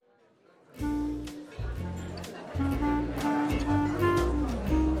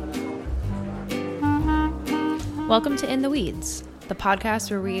Welcome to In the Weeds, the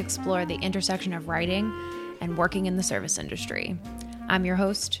podcast where we explore the intersection of writing and working in the service industry. I'm your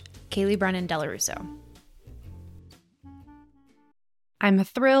host, Kaylee Brennan Delarusso. I'm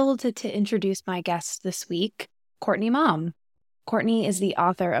thrilled to introduce my guest this week, Courtney Maum. Courtney is the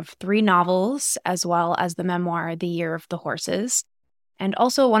author of 3 novels, as well as the memoir, The Year of the Horses, and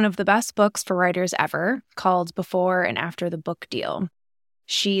also one of the best books for writers ever, called Before and After the Book Deal.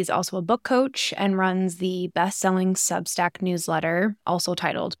 She's also a book coach and runs the best-selling Substack newsletter, also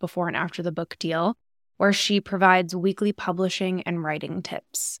titled Before and After the Book Deal, where she provides weekly publishing and writing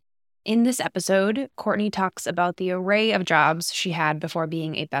tips. In this episode, Courtney talks about the array of jobs she had before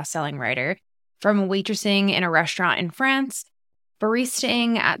being a best-selling writer, from waitressing in a restaurant in France,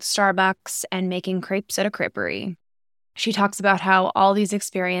 baristaing at Starbucks, and making crepes at a creperie. She talks about how all these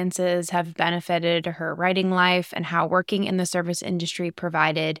experiences have benefited her writing life and how working in the service industry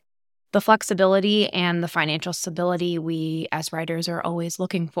provided the flexibility and the financial stability we as writers are always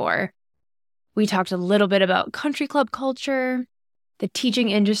looking for. We talked a little bit about country club culture, the teaching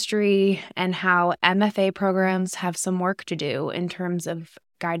industry, and how MFA programs have some work to do in terms of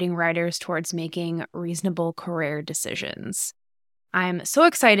guiding writers towards making reasonable career decisions. I'm so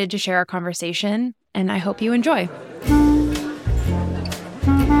excited to share our conversation, and I hope you enjoy.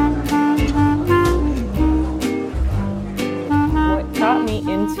 What got me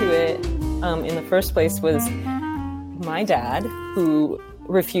into it in the first place was my dad, who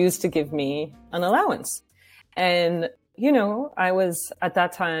refused to give me an allowance. And, I was at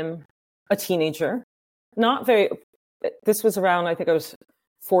that time a teenager, this was around, I think I was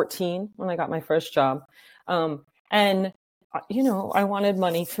 14 when I got my first job. And I wanted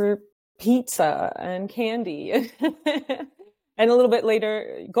money for pizza and candy and a little bit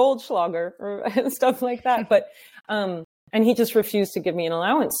later Goldschlager and stuff like that. But, and he just refused to give me an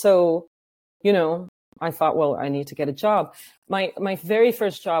allowance. So, I thought, well, I need to get a job. My very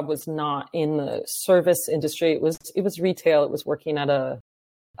first job was not in the service industry. It was retail. It was working at a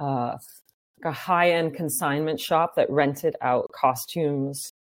high-end consignment shop that rented out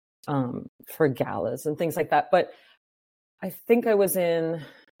costumes for galas and things like that. But I think I was in,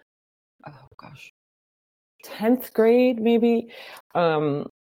 10th grade, maybe, when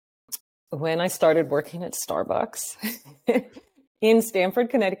I started working at Starbucks in Stamford,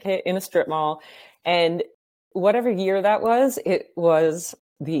 Connecticut, in a strip mall. And whatever year that was, it was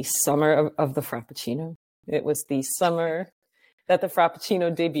the summer of the Frappuccino. It was the summer that the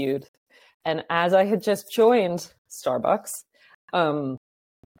Frappuccino debuted. And as I had just joined Starbucks, I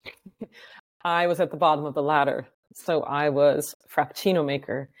was at the bottom of the ladder. So I was Frappuccino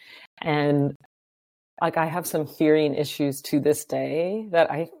maker. And I have some hearing issues to this day that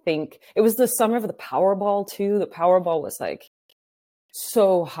I think it was the summer of the Powerball too. The Powerball was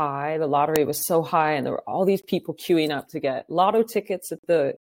so high. The lottery was so high. And there were all these people queuing up to get lotto tickets at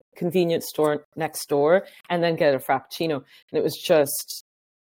the convenience store next door and then get a Frappuccino. And it was just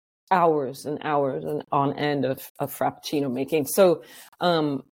hours and hours and on end of Frappuccino making. So,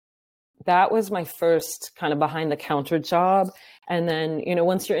 that was my first kind of behind the counter job. And then,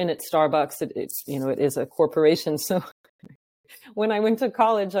 once you're in at Starbucks, it's it is a corporation. So when I went to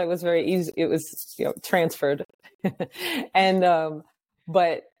college, I was very easy. It was, transferred. And,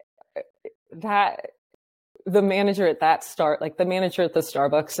 but that the manager at the manager at the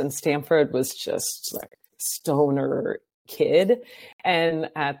Starbucks in Stamford was just like stoner kid. And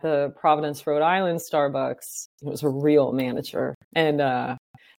at the Providence, Rhode Island Starbucks, it was a real manager. And,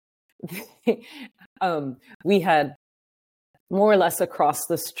 we had more or less across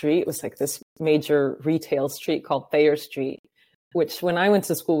the street, it was like this major retail street called Thayer Street, which when I went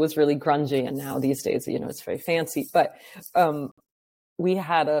to school was really grungy. And now these days, it's very fancy. But we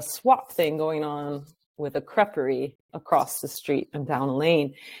had a swap thing going on with a creperie across the street and down a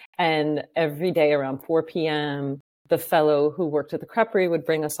lane. And every day around 4 p.m., the fellow who worked at the creperie would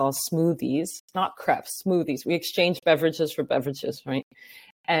bring us all smoothies, not crepes, smoothies. We exchanged beverages for beverages, right?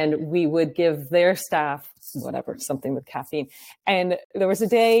 And we would give their staff, something with caffeine. And there was a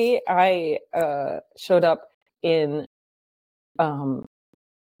day I showed up in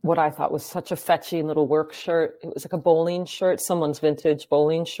what I thought was such a fetching little work shirt. It was like a bowling shirt, someone's vintage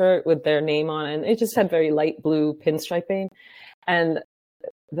bowling shirt with their name on it. And it just had very light blue pinstriping. And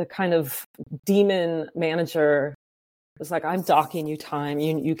the kind of demon manager was like, I'm docking you time.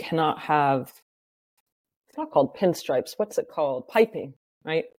 You cannot have, it's not called pinstripes. What's it called? Piping.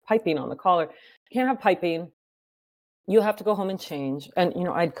 Right? Piping on the collar. You can't have piping. You have to go home and change. And,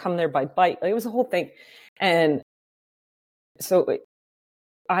 I'd come there by bike. It was a whole thing. And so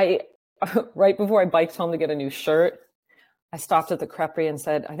right before I biked home to get a new shirt, I stopped at the creperie and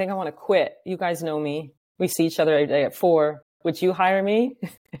said, I think I want to quit. You guys know me. We see each other every day at 4. Would you hire me?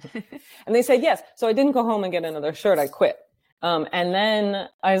 And they said yes. So I didn't go home and get another shirt. I quit. And then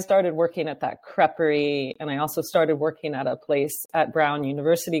I started working at that creperie. And I also started working at a place at Brown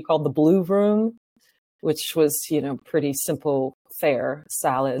University called the Blue Room, which was, pretty simple fare,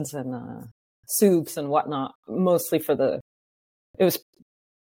 salads and soups and whatnot, mostly it was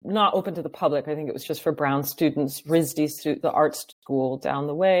not open to the public. I think it was just for Brown students, RISD, the art school down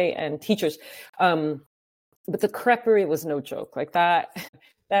the way, and teachers. But the creperie was no joke. Like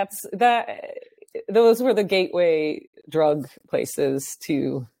those were the gateway drug places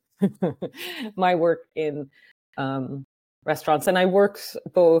to my work in restaurants. And I worked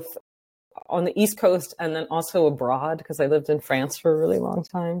both on the East Coast and then also abroad because I lived in France for a really long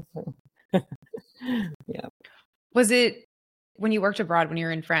time. So, yeah. Was it, when you worked abroad, when you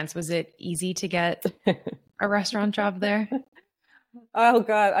were in France, was it easy to get a restaurant job there? Oh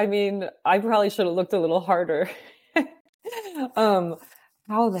God. I mean, I probably should have looked a little harder.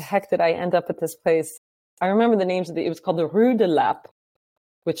 How the heck did I end up at this place? I remember the names it was called the Rue de Lappe,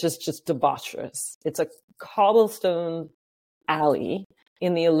 which is just debaucherous. It's a cobblestone alley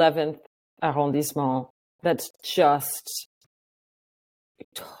in the 11th arrondissement that's just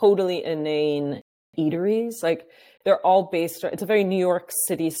totally inane eateries. Like they're all based, it's a very New York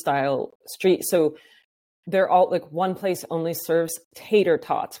City style street. So they're all like, one place only serves tater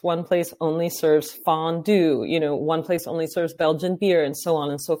tots, one place only serves fondue, one place only serves Belgian beer, and so on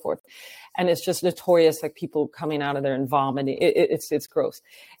and so forth. And it's just notorious, like people coming out of there and vomiting. It's gross.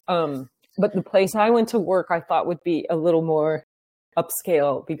 But the place I went to work, I thought would be a little more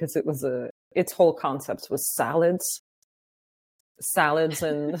upscale because its whole concept was salads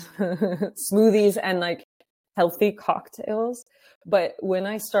and smoothies and like healthy cocktails. But when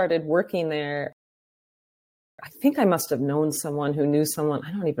I started working there, I think I must have known someone who knew someone.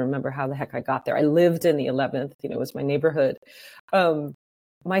 I don't even remember how the heck I got there. I lived in the 11th, it was my neighborhood.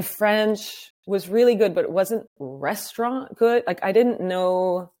 My French was really good, but it wasn't restaurant good. Like I didn't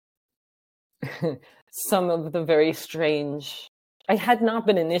know some of the very strange, I had not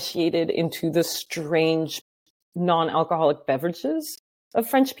been initiated into the strange non-alcoholic beverages of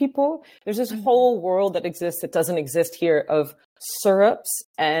French people. There's this whole world that exists that doesn't exist here of syrups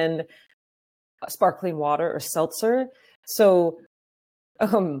and sparkling water or seltzer. So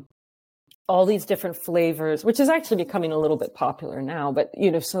all these different flavors, which is actually becoming a little bit popular now. But,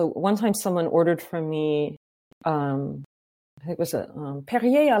 so one time someone ordered from me, I think it was a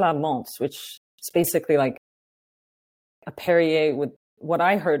Perrier à la menthe, which is basically like a Perrier with, what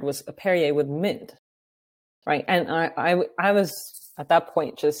I heard was a Perrier with mint. Right. And I was at that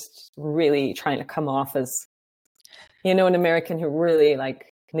point just really trying to come off as, an American who really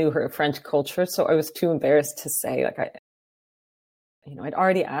like knew her French culture. So I was too embarrassed to say, like, I'd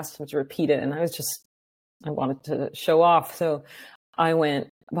already asked him to repeat it and I wanted to show off. So I went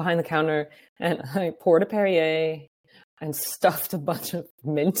behind the counter and I poured a Perrier and stuffed a bunch of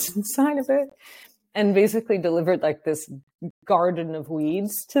mint inside of it and basically delivered like this garden of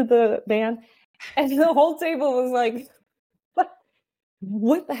weeds to the man. And the whole table was like,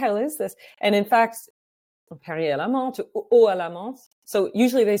 what the hell is this? And in fact, Perrier à la menthe, eau à la menthe. So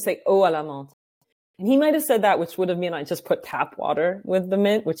usually they say eau à la menthe. And he might have said that, which would have meant I just put tap water with the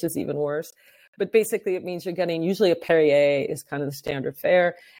mint, which is even worse. But basically it means you're getting, usually a Perrier is kind of the standard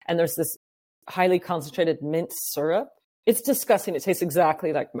fare. And there's this highly concentrated mint syrup. It's disgusting. It tastes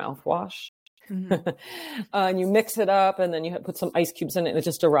exactly like mouthwash. Mm-hmm. And you mix it up and then you put some ice cubes in it and it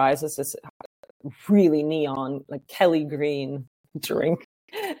just arrives as this really neon, like Kelly green drink.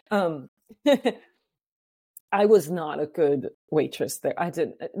 I was not a good waitress there.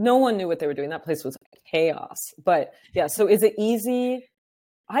 No one knew what they were doing. That place was chaos. But yeah, so is it easy?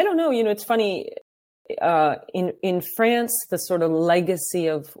 I don't know. It's funny. In France, the sort of legacy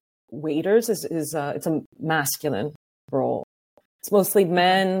of waiters is it's a masculine role. It's mostly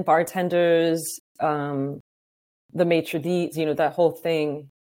men, bartenders, the maitre d', that whole thing.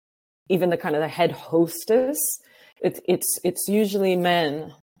 Even the kind of the head hostess, it's usually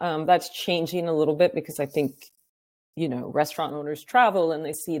men. That's changing a little bit because I think, restaurant owners travel and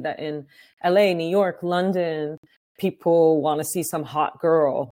they see that in LA, New York, London, people want to see some hot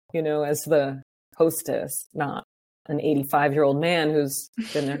girl, as the hostess, not an 85-year-old man who's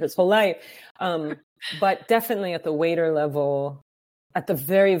been there his whole life. But definitely at the waiter level, at the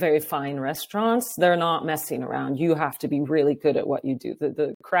very, very fine restaurants, they're not messing around. You have to be really good at what you do.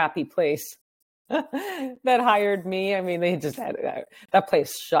 The crappy place that hired me, I mean, they just had that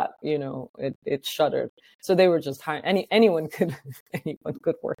place shut, it shuttered. So they were just hiring, anyone could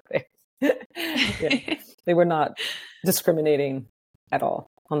work there. Yeah. They were not discriminating at all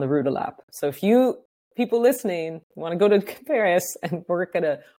on the Rue de Lappe. So if people listening want to go to Paris and work at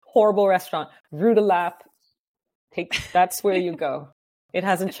a horrible restaurant, Rue de Lap, that's where you go. It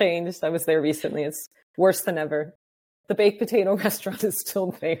hasn't changed. I was there recently. It's worse than ever. The baked potato restaurant is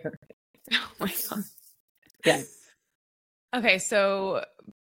still there. Oh my God. Yeah. Okay, so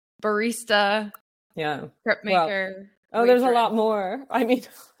barista, yeah, prep maker. Well, there's a lot more. I mean,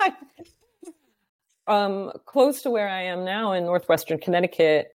 close to where I am now in Northwestern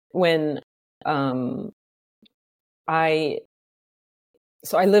Connecticut, when I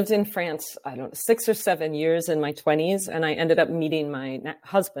lived in France, I don't know, 6 or 7 years in my 20s, and I ended up meeting my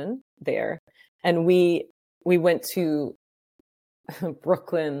husband there. And we went to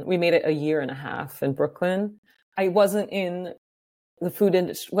Brooklyn. We made it a year and a half in Brooklyn. I wasn't in the food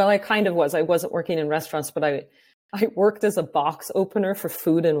industry. Well, I kind of was. I wasn't working in restaurants, but I worked as a box opener for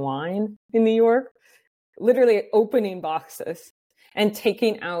food and wine in New York, literally opening boxes and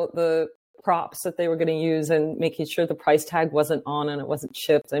taking out the props that they were going to use and making sure the price tag wasn't on and it wasn't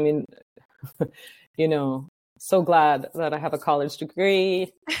chipped. I mean, so glad that I have a college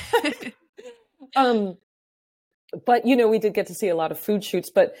degree. But, we did get to see a lot of food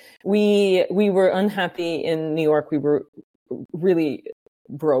shoots, but we were unhappy in New York. We were really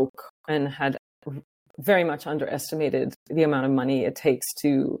broke and had very much underestimated the amount of money it takes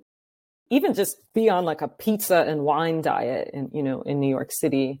to even just be on like a pizza and wine diet in New York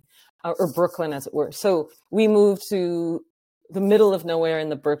City or Brooklyn, as it were. So we moved to the middle of nowhere in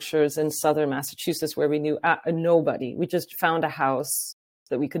the Berkshires in southern Massachusetts, where we knew nobody. We just found a house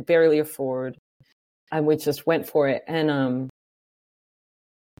that we could barely afford, and we just went for it. And,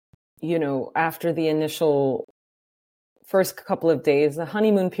 after the initial first couple of days, the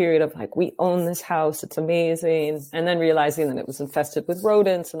honeymoon period of like, we own this house, it's amazing. And then realizing that it was infested with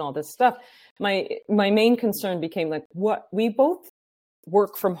rodents and all this stuff. My main concern became like, what we both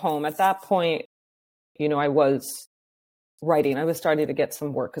work from home. At that point, I was writing. I was starting to get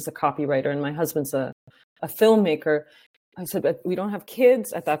some work as a copywriter, and my husband's a filmmaker. I said, but we don't have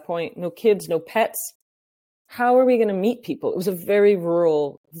kids at that point, no kids, no pets. How are we going to meet people? It was a very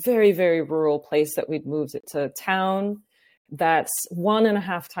rural, very, very rural place that we'd moved. It's a town that's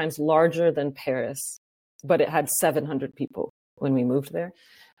 1.5 times larger than Paris, but it had 700 people when we moved there.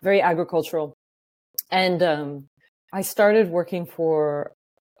 Very agricultural. And I started working for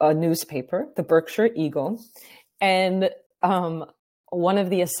a newspaper, the Berkshire Eagle. And one of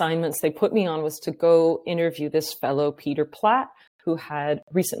the assignments they put me on was to go interview this fellow, Peter Platt, who had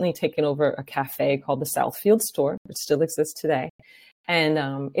recently taken over a cafe called the Southfield Store, which still exists today.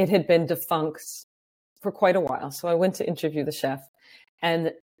 And it had been defunct for quite a while. So I went to interview the chef,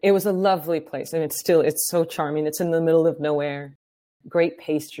 and it was a lovely place. And it's so charming. It's in the middle of nowhere, great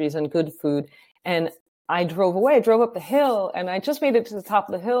pastries and good food. And I drove up the hill, and I just made it to the top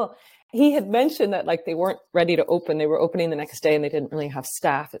of the hill. He had mentioned that like they weren't ready to open. They were opening the next day and they didn't really have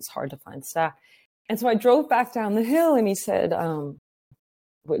staff. It's hard to find staff. And so I drove back down the hill, and he said,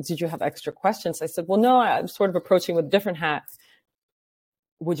 did you have extra questions? I said, well, no, I'm sort of approaching with a different hat.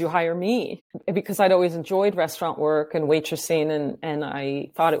 Would you hire me? Because I'd always enjoyed restaurant work and waitressing, and I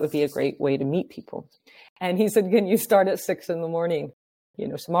thought it would be a great way to meet people. And he said, can you start at 6 a.m,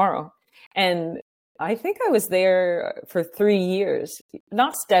 tomorrow? And I think I was there for 3 years,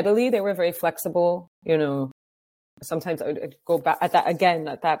 not steadily. They were very flexible. Sometimes I would go back at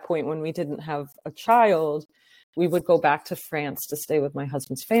that point when we didn't have a child, we would go back to France to stay with my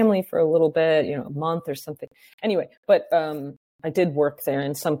husband's family for a little bit, a month or something. Anyway, but I did work there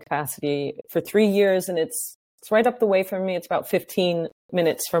in some capacity for 3 years, and it's right up the way from me. It's about 15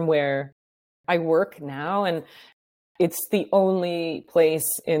 minutes from where I work now. And it's the only place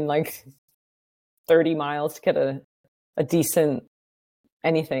in like 30 miles to get a decent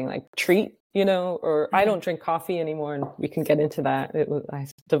anything like treat, or I don't drink coffee anymore, and we can get into that. I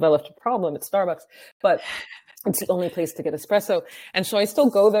developed a problem at Starbucks, but it's the only place to get espresso. And so I still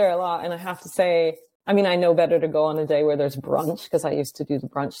go there a lot. And I have to say, I mean, I know better to go on a day where there's brunch, because I used to do the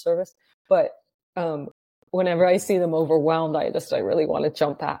brunch service. But whenever I see them overwhelmed, I really want to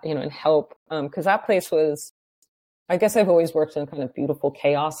jump at, and help. Because that place was, I guess I've always worked in kind of beautiful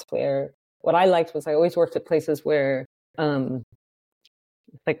chaos, where what I liked was I always worked at places where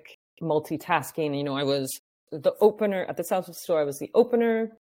like multitasking, I was the opener at the South Store. I was the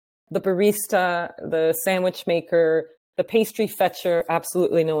opener, the barista, the sandwich maker, the pastry fetcher.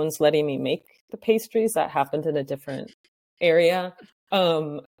 Absolutely no one's letting me make the pastries. That happened in a different area.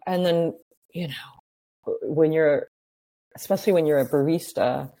 And then, especially when you're a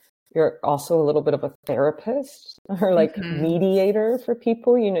barista, you're also a little bit of a therapist or like mediator for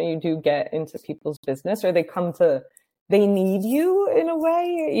people. You do get into people's business, or they need you in a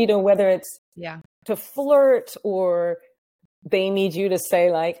way, whether it's to flirt, or they need you to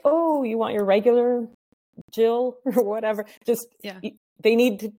say like, oh, you want your regular Jill or whatever. Just, they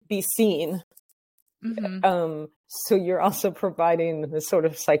need to be seen. So you're also providing this sort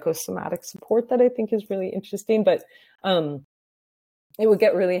of psychosomatic support that I think is really interesting, but it would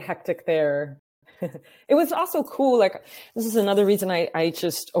get really hectic there. It was also cool. Like, this is another reason I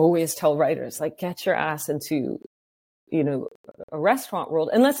just always tell writers, like, get your ass into, you know, a restaurant world,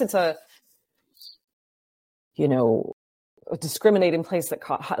 unless it's a, you know, a discriminating place that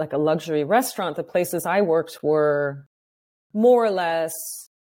caught like a luxury restaurant. The places I worked were more or less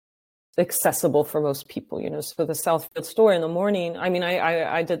accessible for most people, you know. So the Southfield store in the morning, I mean,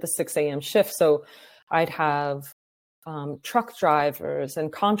 I did the 6 a.m. shift, so I'd have truck drivers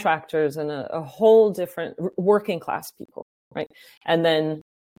and contractors and a whole different working class people, right? And then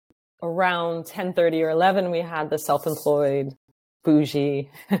around 10:30 or 11, we had the self-employed, bougie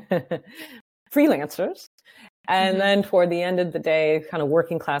freelancers. And then toward the end of the day, kind of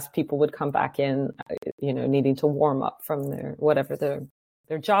working class people would come back in, you know, needing to warm up from their, whatever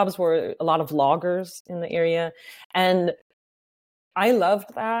their jobs were. A lot of loggers in the area. And I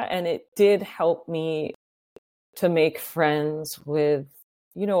loved that. And it did help me to make friends with,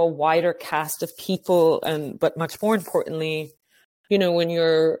 you know, a wider cast of people. But much more importantly, you know, when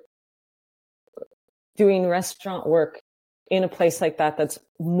you're doing restaurant work in a place like that, that's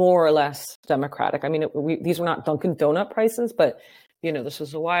more or less democratic. I mean, these were not Dunkin' Donut prices, but, you know, this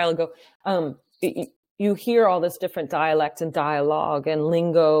was a while ago. You hear all this different dialect and dialogue and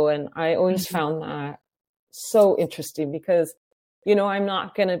lingo. And I always found that so interesting because, you know, I'm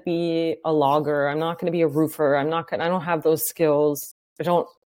not going to be a logger. I'm not going to be a roofer. I don't have those skills. I'm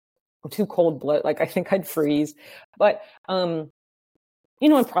too cold blooded. Like, I think I'd freeze. But, you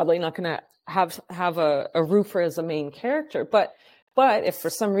know, I'm probably not going to have a roofer as a main character. But if for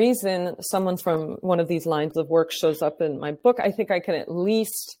some reason someone from one of these lines of work shows up in my book, I think I can at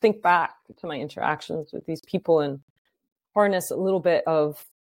least think back to my interactions with these people and harness a little bit of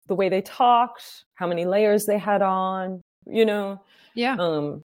the way they talked, how many layers they had on, you know?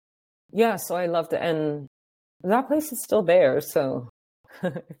 Yeah. Yeah, so I loved it. And that place is still there. So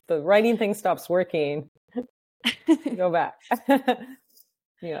if the writing thing stops working, go back.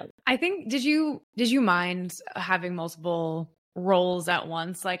 Yeah. I think, did you mind having multiple roles at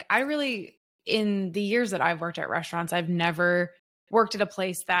once? Like, I really, in the years that I've worked at restaurants, I've never worked at a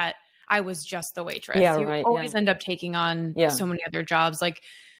place that I was just the waitress. Yeah, you right. always end up taking on so many other jobs. Like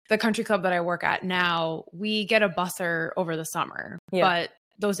the country club that I work at now, we get a busser over the summer, but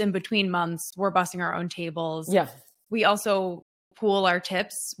those in between months, we're bussing our own tables. Yeah. We also pool our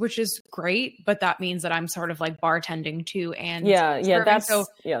tips, which is great, but that means that I'm sort of like bartending too. And that's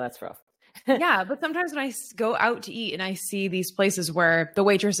rough. Yeah, but sometimes when I go out to eat and I see these places where the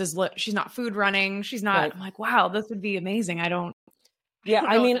waitress is, she's not food running, she's not, right. I'm like, wow, this would be amazing. I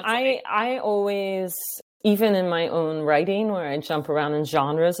mean, I always, even in my own writing where I jump around in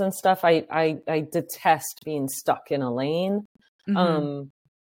genres and stuff, I detest being stuck in a lane.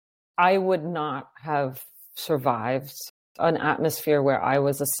 I would not have survived an atmosphere where I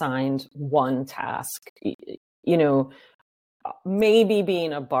was assigned one task, you know, maybe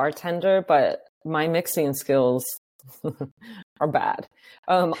being a bartender, but my mixing skills are bad.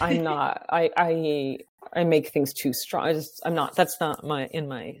 I'm not, I make things too strong. That's not in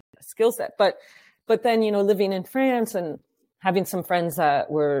my skill set. But then, you know, living in France and having some friends that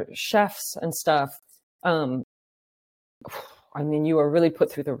were chefs and stuff, I mean, you are really put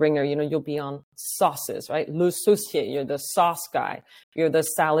through the ringer. You know, you'll be on sauces, right? Le saucier, you're the sauce guy. You're the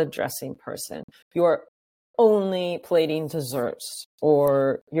salad dressing person. You're only plating desserts,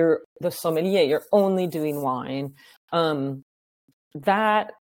 or you're the sommelier. You're only doing wine.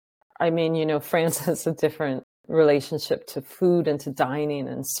 That, I mean, you know, France has a different relationship to food and to dining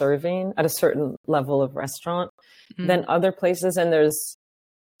and serving at a certain level of restaurant than other places. And there's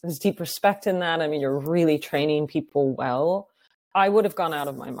deep respect in that. I mean, you're really training people well. I would have gone out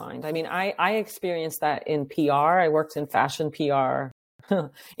of my mind. I mean, I experienced that in PR. I worked in fashion PR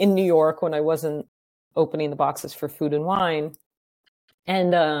in New York when I wasn't opening the boxes for food and wine.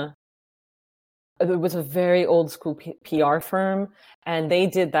 And it was a very old school PR firm, and they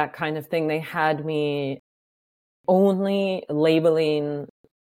did that kind of thing. They had me only labeling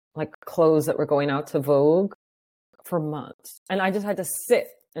like clothes that were going out to Vogue for months. And I just had to sit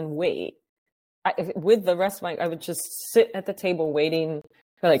and wait. With the rest of I would just sit at the table waiting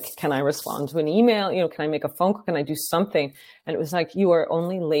for, like, can I respond to an email? You know, can I make a phone call? Can I do something? And it was like, you are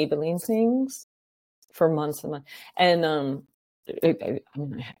only labeling things for months and months. And I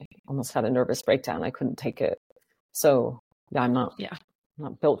almost had a nervous breakdown. I couldn't take it. So yeah, I'm not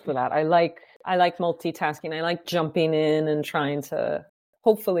built for that. I like I like multitasking. I like jumping in and trying to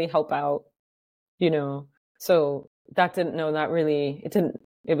hopefully help out, So that didn't, no, that really, it didn't,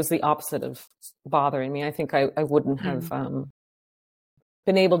 it was the opposite of bothering me. I think I wouldn't have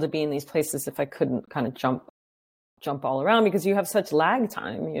been able to be in these places if I couldn't kind of jump all around, because you have such lag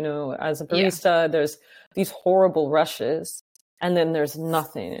time, as a barista, there's these horrible rushes and then there's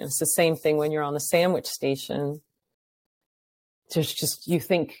nothing. It's the same thing when you're on the sandwich station. There's just, you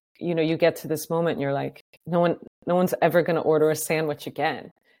think, you get to this moment and you're like, no one's ever going to order a sandwich again.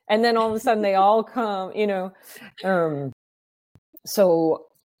 And then all of a sudden they all come, so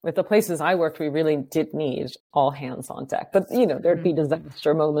with the places I worked, we really did need all hands on deck. But, there'd be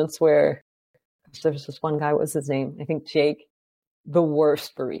disaster moments where there was this one guy, what was his name? I think Jake, the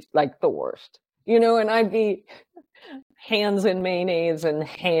worst barista, like the worst, and I'd be hands in mayonnaise and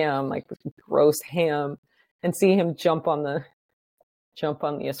ham, like this gross ham, and see him jump on the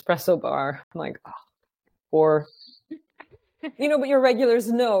espresso bar. I'm like, oh, or, but your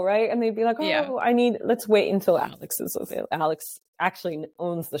regulars know, right? And they'd be like, let's wait until Alex is available. Alex actually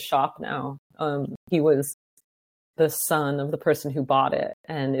owns the shop now. He was the son of the person who bought it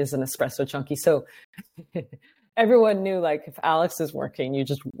and is an espresso junkie. So everyone knew, like, if Alex is working, you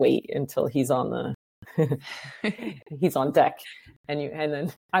just wait until he's on he's on deck, and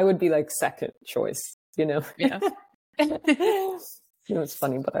then I would be like second choice, Yeah. It's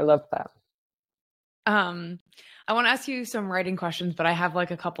funny, but I love that. I want to ask you some writing questions, but I have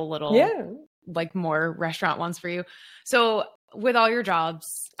like a couple little, like more restaurant ones for you. So with all your jobs,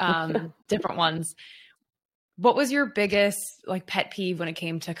 different ones, what was your biggest like pet peeve when it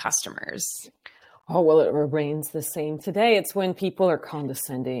came to customers? Oh, well, it remains the same today. It's when people are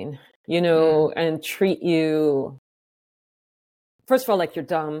condescending, and treat you, first of all, like you're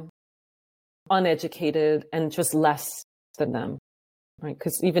dumb, uneducated, and just less than them, right?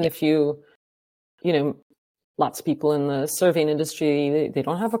 Because even if lots of people in the serving industry, they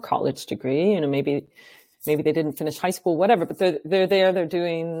don't have a college degree, maybe they didn't finish high school, whatever, but they're there, they're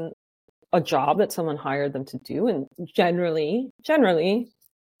doing a job that someone hired them to do. And generally, they're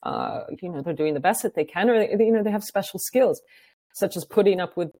doing the best that they can, or they have special skills, such as putting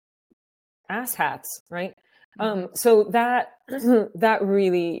up with ass hats, right? So that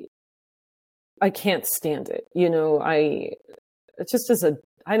really, I can't stand it.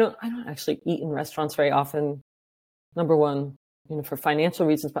 I don't actually eat in restaurants very often. Number one, for financial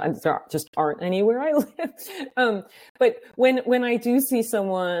reasons, but there just aren't any where I live. But when I do see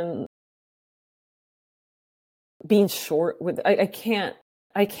someone being short with, I can't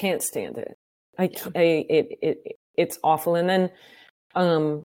stand it. It's awful. And then,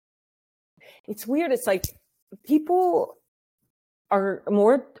 it's weird. It's like people are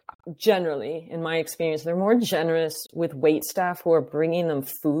more generally, in my experience, they're more generous with wait staff who are bringing them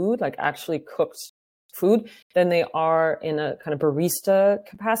food, like actually cooked food, than they are in a kind of barista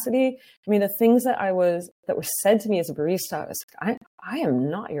capacity. I mean, the things that were said to me as a barista, I was like, I am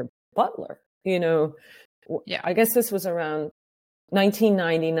not your butler, I guess this was around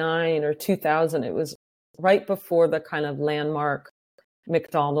 1999 or 2000. It was right before the kind of landmark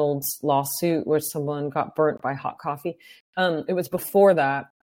McDonald's lawsuit where someone got burnt by hot coffee. It was before that.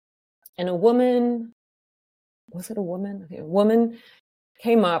 And a woman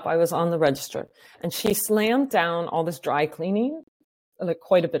came up. I was on the register, and she slammed down all this dry cleaning, like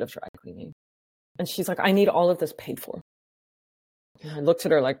quite a bit of dry cleaning. And she's like, I need all of this paid for. And I looked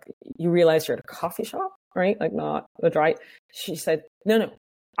at her like, you realize you're at a coffee shop, right? Like, not a dry. She said, no.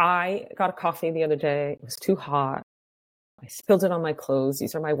 I got a coffee the other day. It was too hot. I spilled it on my clothes.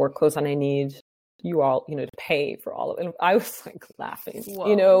 These are my work clothes, and I need you all, to pay for all of it. And I was like laughing,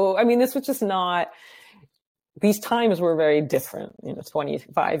 I mean, this was just not, these times were very different,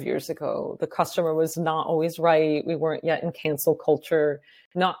 25 years ago. The customer was not always right. We weren't yet in cancel culture.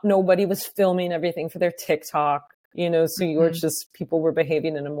 Nobody was filming everything for their TikTok, so you were just, people were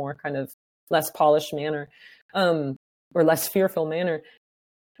behaving in a more kind of less polished manner, or less fearful manner.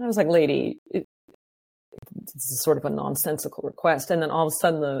 And I was like, lady, this is sort of a nonsensical request. And then all of a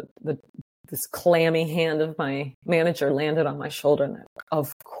sudden this clammy hand of my manager landed on my shoulder, and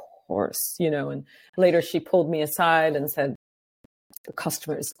of course, and later she pulled me aside and said, the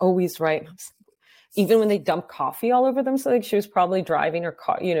customer is always right. Even when they dump coffee all over them, so like she was probably driving her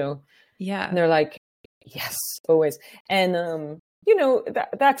car, Yeah. And they're like, yes, always. And,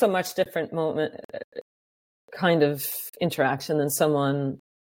 that's a much different moment, kind of interaction than someone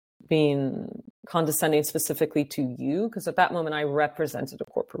being condescending specifically to you, because at that moment I represented a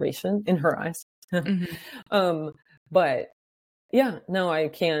corporation in her eyes. But yeah, no, I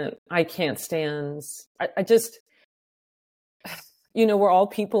can't stand. I just, we're all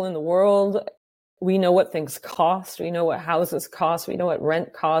people in the world. We know what things cost. We know what houses cost. We know what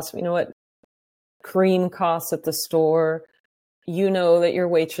rent costs. We know what cream costs at the store. You know that your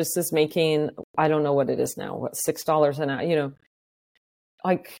waitress is making, I don't know what it is now, what, $6 an hour,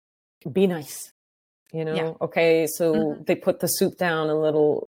 like, be nice, Yeah. Okay, so they put the soup down a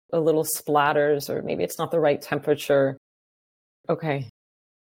little splatters, or maybe it's not the right temperature. Okay.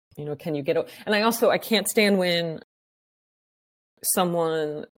 Can you get, and I can't stand when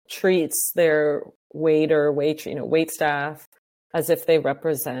someone treats their waiter, wait staff as if they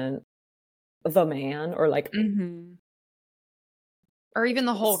represent the man, or like, or even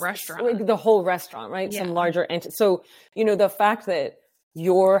the whole restaurant. The whole restaurant, right? Yeah. Some larger entity. So, the fact that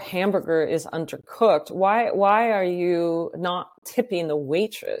your hamburger is undercooked, why are you not tipping the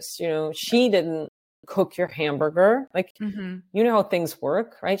waitress? She didn't cook your hamburger. Like, you know how things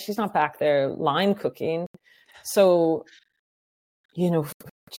work, right? She's not back there line cooking. So,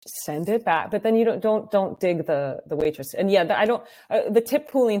 send it back. But then you don't dig the waitress. And yeah, the tip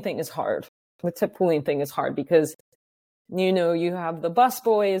pooling thing is hard. The tip pooling thing is hard because you have the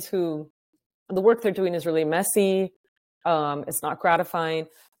busboys who the work they're doing is really messy. It's not gratifying,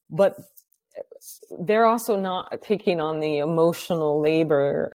 but they're also not taking on the emotional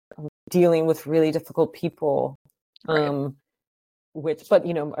labor of dealing with really difficult people. Right. But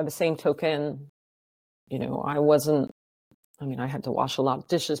at the same token, I had to wash a lot of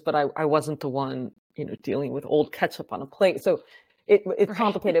dishes, but I wasn't the one, dealing with old ketchup on a plate. So it's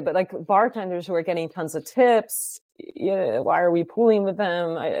complicated, but like bartenders who are getting tons of tips, why are we pooling with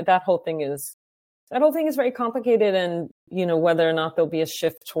them? That whole thing is very complicated. And, whether or not there'll be a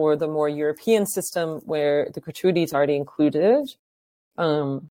shift toward the more European system where the gratuity is already included,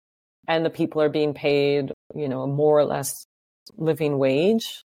 and the people are being paid, a more or less living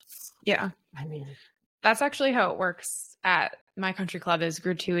wage. Yeah. That's actually how it works at my country club. Is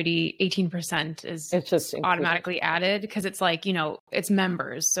gratuity 18% is it's just automatically added because it's like, it's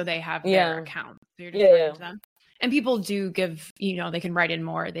members. So they have their account. So you're just writing to them. And people do give, they can write in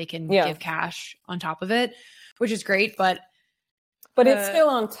more, they can give cash on top of it, which is great. But it's still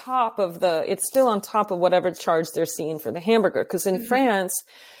on top of whatever charge they're seeing for the hamburger. Because in France,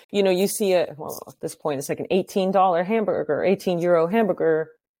 you see at this point, it's like an $18 hamburger, €18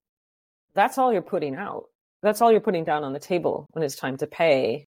 hamburger. That's all you're putting out. That's all you're putting down on the table when it's time to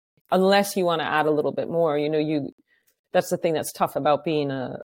pay, unless you want to add a little bit more. That's the thing that's tough about being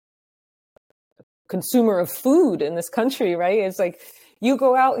a consumer of food in this country, right? It's like you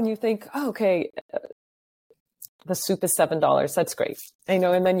go out and you think, oh, okay, the soup is $7. That's great.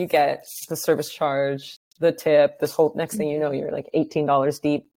 And then you get the service charge, the tip, this whole next thing you're like $18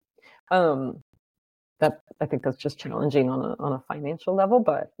 deep. That I think that's just challenging on a financial level,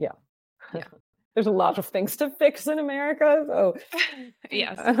 but yeah. There's a lot of things to fix in America. So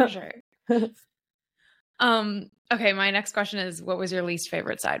yes, for sure. Okay. My next question is, what was your least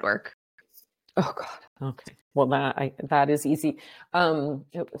favorite side work? Oh God. Okay. Well, that is easy.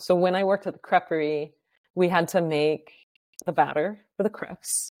 So when I worked at the creperie, we had to make the batter for the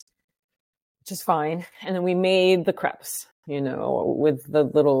crepes, which is fine. And then we made the crepes, with the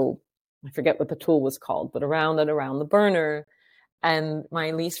little, I forget what the tool was called, but around the burner. And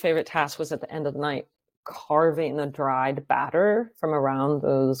my least favorite task was at the end of the night, carving the dried batter from around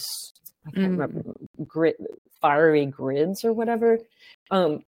those, I can't remember, fiery grids or whatever.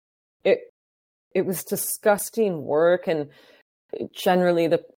 It was disgusting work, and generally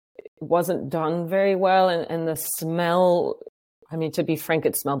it wasn't done very well. And the smell, to be frank,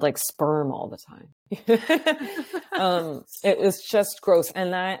 it smelled like sperm all the time. It was just gross.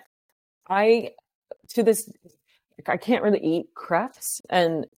 And I can't really eat crepes,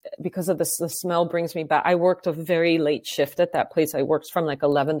 and because of this, the smell brings me back. I worked a very late shift at that place. I worked from like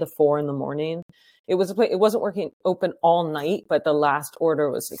 11 to 4 in the morning. It wasn't working open all night, but the last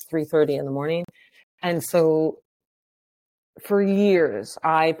order was like 3:30 in the morning. And so for years,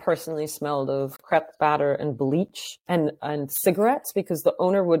 I personally smelled of crepe batter and bleach and cigarettes, because the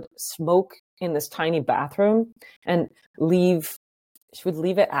owner would smoke in this tiny bathroom and she would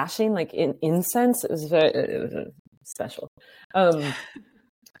leave it ashing like in incense. It was very special.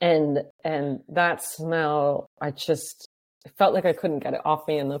 And that smell, it felt like I couldn't get it off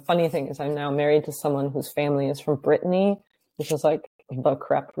me. And the funny thing is, I'm now married to someone whose family is from Brittany, which is like the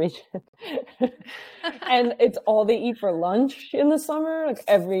crepe region. And it's all they eat for lunch in the summer, like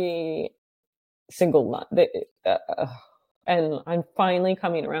every single lunch. And I'm finally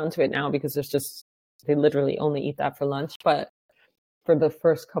coming around to it now, because they literally only eat that for lunch. But for the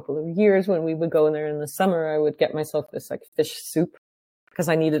first couple of years when we would go in there in the summer, I would get myself this like fish soup because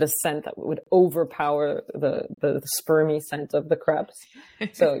I needed a scent that would overpower the spermy scent of the crepes.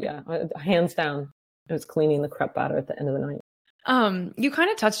 So yeah, hands down, it was cleaning the crepe batter at the end of the night. You kind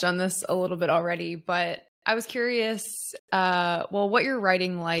of touched on this a little bit already, but I was curious, what your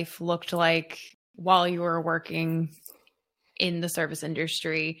writing life looked like while you were working in the service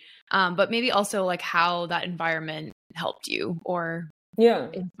industry, but maybe also like how that environment helped you or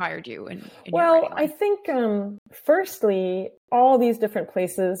inspired you in your writing life. I think, firstly, all these different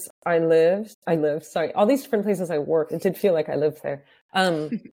places all these different places I worked, it did feel like I lived there.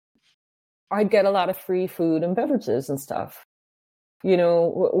 I'd get a lot of free food and beverages and stuff. You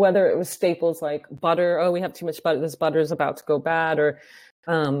know, whether it was staples like butter, oh, we have too much butter, this butter is about to go bad, or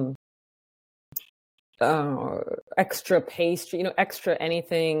extra pastry, you know, extra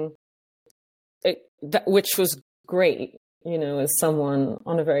anything, which was great, you know, as someone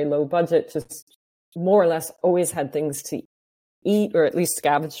on a very low budget, just more or less always had things to eat or at least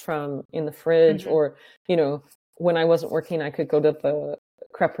scavenge from in the fridge. Mm-hmm. Or, you know, when I wasn't working, I could go to the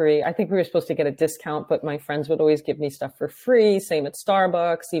creperie. I think we were supposed to get a discount, but my friends would always give me stuff for free. Same at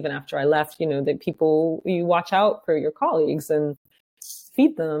Starbucks. Even after I left, you know, you watch out for your colleagues and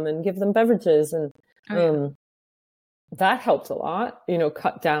feed them and give them beverages. And that helped a lot, you know,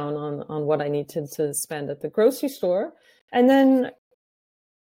 cut down on what I needed to spend at the grocery store. And then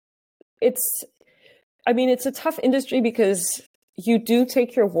it's a tough industry because you do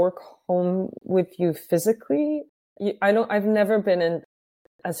take your work home with you physically. I've never been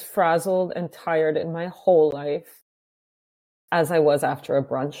as frazzled and tired in my whole life as I was after a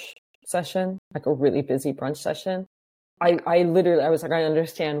brunch session, like a really busy brunch session. I was like, I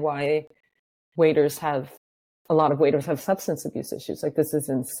understand why a lot of waiters have substance abuse issues. Like, this is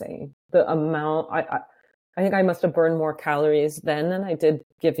insane. The amount, I think I must have burned more calories then than I did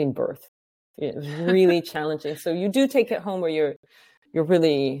giving birth. It was really challenging. So you do take it home where you're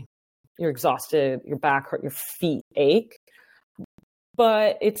exhausted, your back hurt, your feet ache.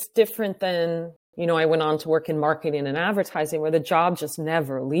 But it's different than, you know, I went on to work in marketing and advertising where the job just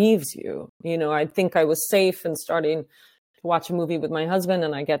never leaves you. You know, I think I was safe and starting to watch a movie with my husband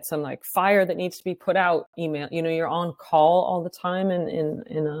and I get some like fire that needs to be put out email. You know, you're on call all the time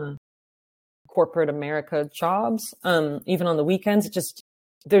in a corporate America jobs. Even on the weekends,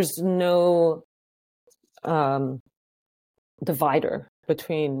 there's no divider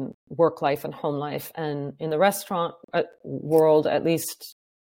between work life and home life. And in the restaurant world, at least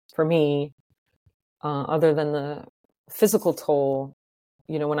for me, other than the physical toll,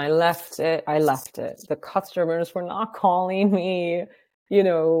 you know, when I left it. The customers were not calling me, you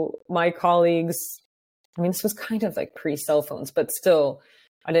know, my colleagues. I mean, this was kind of like pre-cell phones, but still,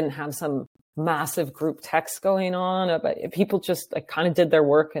 I didn't have some massive group text going on. But people just like kind of did their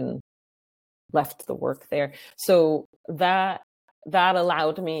work and left the work there. So that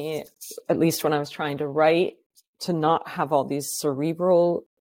allowed me, at least when I was trying to write, to not have all these cerebral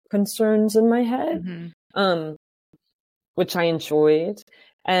concerns in my head, mm-hmm. Which I enjoyed.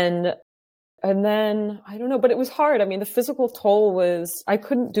 And then, I don't know, but it was hard. I mean, the physical toll was, I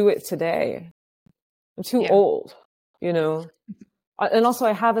couldn't do it today. I'm too old, you know? And also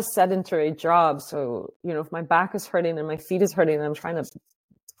I have a sedentary job. So, you know, if my back is hurting and my feet is hurting and I'm trying to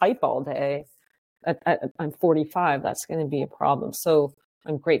type all day, I'm 45, that's going to be a problem. So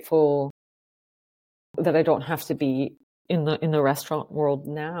I'm grateful that I don't have to be in the restaurant world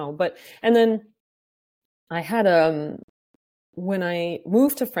now. And then I had, when I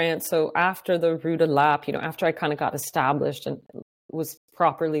moved to France, so after the Rue de Lappe, you know, after I kind of got established and was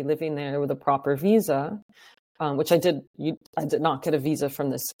properly living there with a proper visa, which I did not get a visa from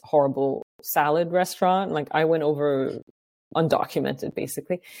this horrible salad restaurant. Like, I went over undocumented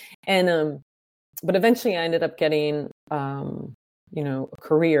basically. And, but eventually I ended up getting, you know, a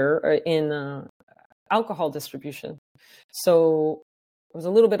career in alcohol distribution. So it was a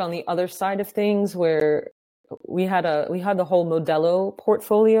little bit on the other side of things where we had the whole Modelo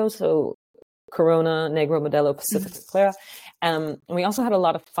portfolio. So Corona, Negro, Modelo, Pacific Clara. And we also had a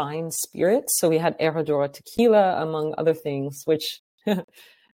lot of fine spirits. So we had Herradura tequila, among other things, which if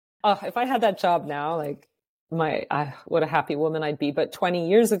I had that job now, like, what a happy woman I'd be. But 20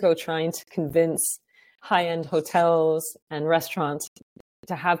 years ago, trying to convince high-end hotels and restaurants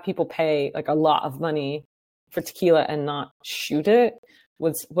to have people pay like a lot of money for tequila and not shoot it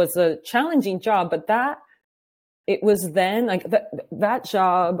was a challenging job. But it was then like that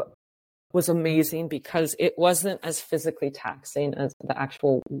job was amazing because it wasn't as physically taxing as the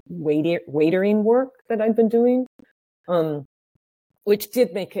actual waitering work that I'd been doing. Which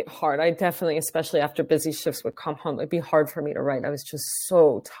did make it hard. I definitely, especially after busy shifts, would come home. It'd be hard for me to write. I was just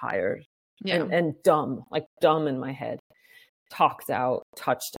so tired and dumb in my head. talked out,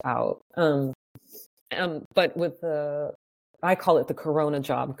 touched out. But with I call it the Corona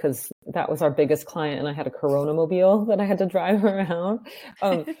job because that was our biggest client, and I had a Corona mobile that I had to drive around.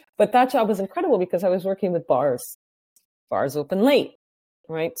 But that job was incredible because I was working with bars open late,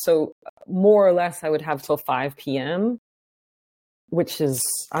 right? So more or less I would have till 5 p.m., which is,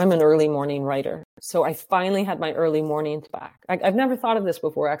 I'm an early morning writer. So I finally had my early mornings back. I've never thought of this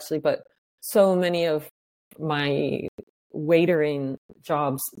before, actually, but so many of my waitering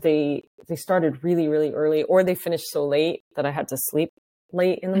jobs, they started really, really early, or they finished so late that I had to sleep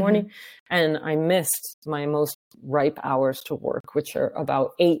late in the morning. And I missed my most ripe hours to work, which are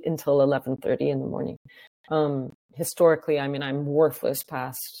about 8 until 11:30 in the morning. Historically, I mean, I'm worthless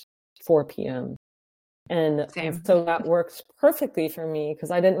past 4 p.m. And so that works perfectly for me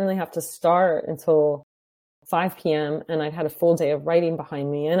because I didn't really have to start until 5 p.m. and I'd had a full day of writing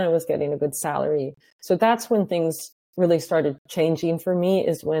behind me and I was getting a good salary. So that's when things really started changing for me,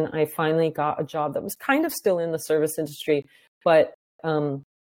 is when I finally got a job that was kind of still in the service industry, but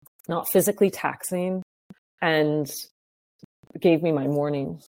not physically taxing, and gave me my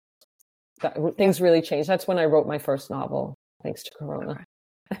mornings. Things really changed. That's when I wrote my first novel, thanks to Corona.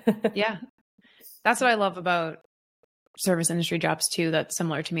 Yeah. That's what I love about service industry jobs too. That's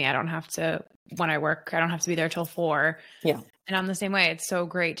similar to me. I don't have to, when I work, I don't have to be there till 4. Yeah. And I'm the same way. It's so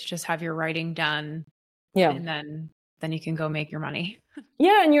great to just have your writing done. Yeah. And then you can go make your money.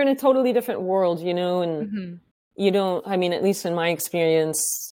 Yeah. And you're in a totally different world, you know, and you don't, I mean, at least in my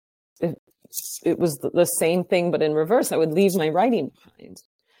experience, it was the same thing, but in reverse. I would leave my writing behind.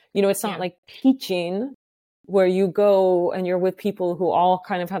 You know, it's not like teaching where you go and you're with people who all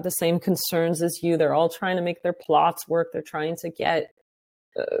kind of have the same concerns as you. They're all trying to make their plots work. They're trying to get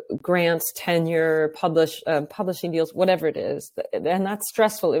grants, tenure, publishing deals, whatever it is. And that's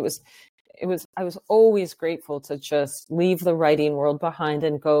stressful. I was always grateful to just leave the writing world behind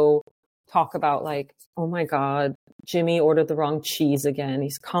and go talk about, like, oh my God, Jimmy ordered the wrong cheese again.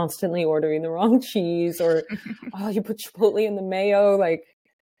 He's constantly ordering the wrong cheese. Or, oh, you put Chipotle in the mayo, like,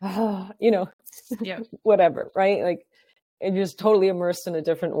 you know, whatever, right? Like, you're just totally immersed in a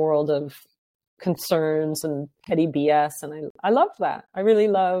different world of concerns and petty BS. And I love that. I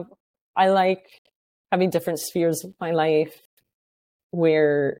like having different spheres of my life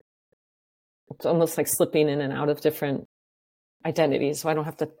where it's almost like slipping in and out of different identities. So I don't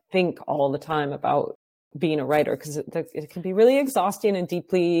have to think all the time about being a writer, because it can be really exhausting and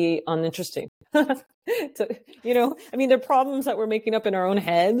deeply uninteresting. You know, I mean, they're problems that we're making up in our own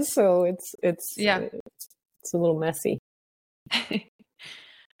heads. So it's a little messy.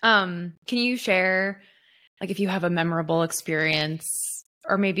 Can you share, like, if you have a memorable experience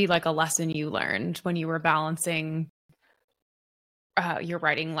or maybe like a lesson you learned when you were balancing your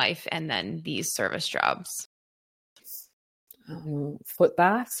writing life and then these service jobs? Foot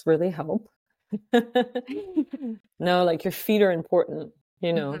baths really help. No, like, your feet are important,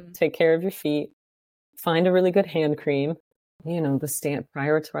 you know, take care of your feet, find a really good hand cream, you know,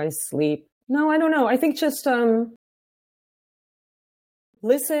 prioritize sleep. No, I don't know. I think just,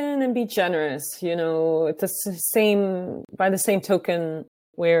 listen and be generous, you know, by the same token,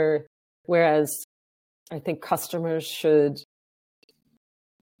 whereas I think customers should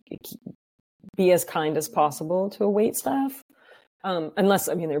be as kind as possible to a wait staff. Unless,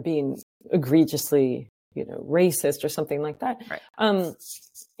 I mean, they're being egregiously, you know, racist or something like that. Right.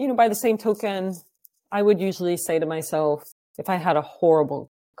 You know, by the same token, I would usually say to myself, if I had a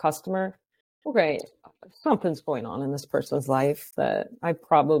horrible customer, okay, something's going on in this person's life that I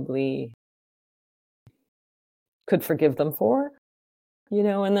probably could forgive them for, you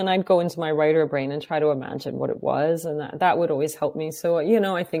know, and then I'd go into my writer brain and try to imagine what it was. And that would always help me. So, you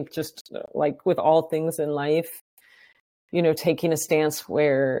know, I think just like with all things in life, you know, taking a stance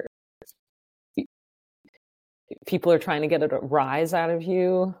where people are trying to get a rise out of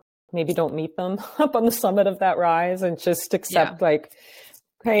you, maybe don't meet them up on the summit of that rise, and just accept, like,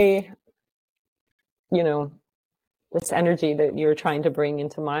 hey, you know, this energy that you're trying to bring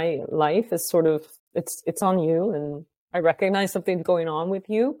into my life is sort of, it's on you. And I recognize something's going on with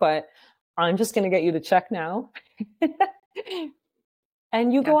you, but I'm just going to get you to check now.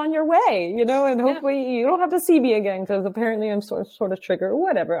 And you go on your way, you know, and hopefully you don't have to see me again, because apparently I'm sort of triggered or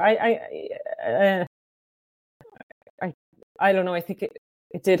whatever. I don't know. I think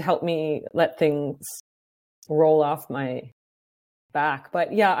it did help me let things roll off my back.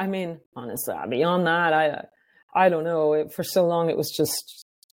 But yeah, I mean, honestly, beyond that, I don't know. For so long, it was just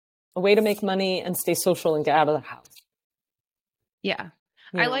a way to make money and stay social and get out of the house. Yeah.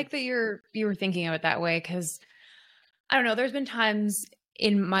 I like that you were thinking of it that way, because I don't know, there's been times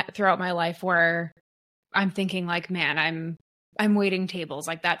throughout my life where I'm thinking, like, man, I'm waiting tables.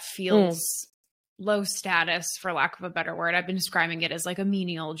 Like that feels low status, for lack of a better word. I've been describing it as like a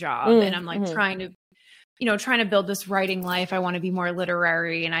menial job. And I'm like trying to build this writing life. I want to be more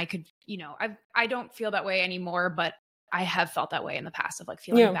literary, and I could, I don't feel that way anymore, but I have felt that way in the past of like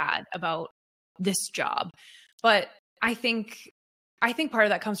feeling bad about this job. But I think part of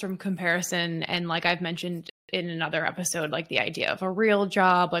that comes from comparison. And like I've mentioned in another episode, like the idea of a real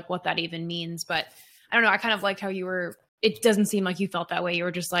job, like what that even means. But I don't know. I kind of liked how it doesn't seem like you felt that way. You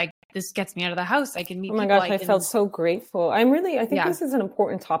were just like, this gets me out of the house. I can meet people. Oh my gosh, I felt so grateful. I think this is an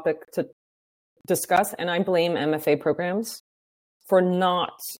important topic to discuss. And I blame MFA programs for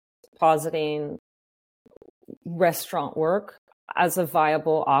not positing restaurant work as a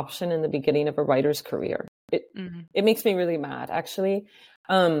viable option in the beginning of a writer's career. It makes me really mad, actually,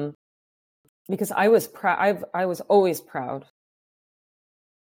 because I was always proud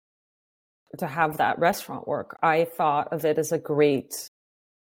to have that restaurant work. I thought of it as a great.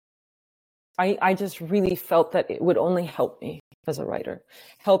 I just really felt that it would only help me as a writer,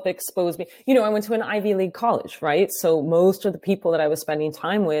 help expose me. I went to an Ivy League college, right? So most of the people that I was spending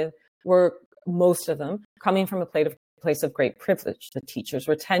time with were, most of them, coming from a place of great privilege. The teachers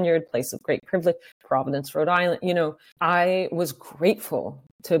were tenured, place of great privilege, Providence, Rhode Island. I was grateful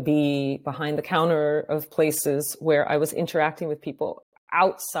to be behind the counter of places where I was interacting with people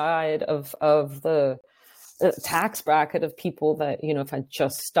outside of the tax bracket of people that, if I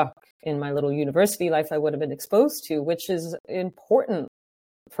just stuck in my little university life, I would have been exposed to, which is important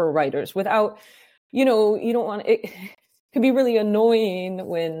for writers. Without, you don't want it can be really annoying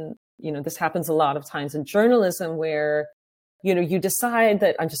when, this happens a lot of times in journalism where, you decide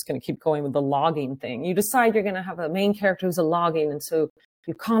that, I'm just going to keep going with the logging thing. You decide you're going to have a main character who's a logging. And so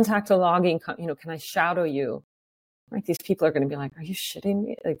you contact a logging, can I shadow you? Like, these people are going to be like, are you shitting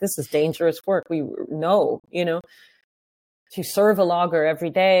me? Like, this is dangerous work. We know, to serve a logger every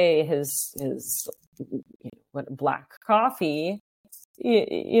day, his black coffee,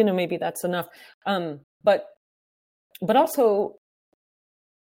 maybe that's enough. But also,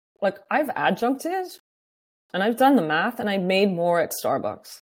 like, I've adjuncted and I've done the math and I made more at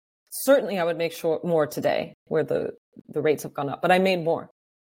Starbucks. Certainly I would make more today where the rates have gone up, but I made more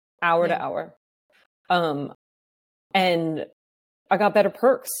hour to hour. And I got better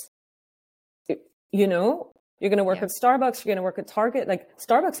perks. You're going to work at Starbucks, you're going to work at Target. Like,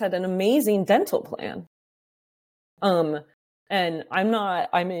 Starbucks had an amazing dental plan. And I'm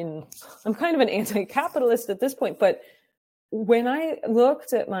kind of an anti-capitalist at this point, but when I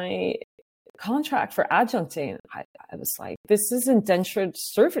looked at my contract for adjuncting, I was like, this is indentured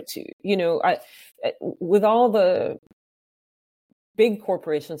servitude. With all the big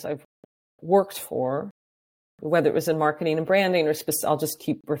corporations I've worked for, whether it was in marketing and branding or I'll just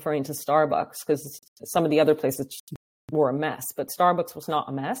keep referring to Starbucks because some of the other places were a mess, but Starbucks was not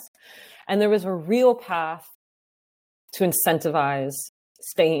a mess. And there was a real path to incentivize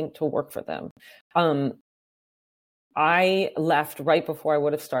staying to work for them. I left right before I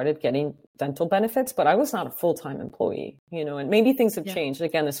would have started getting dental benefits, but I was not a full-time employee, and maybe things have changed.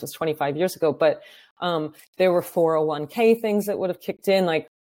 Again, this was 25 years ago, but there were 401k things that would have kicked in. Like,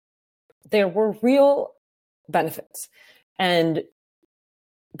 there were real benefits. And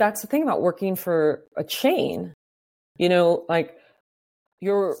that's the thing about working for a chain, like,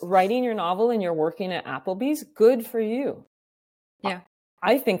 you're writing your novel and you're working at Applebee's, good for you. Yeah.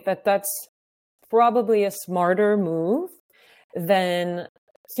 I think that's probably a smarter move than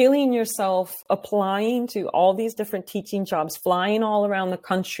killing yourself applying to all these different teaching jobs, flying all around the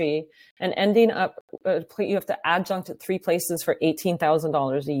country and ending up, you have to adjunct at 3 places for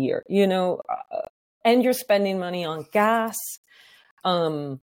 $18,000 a year, and you're spending money on gas.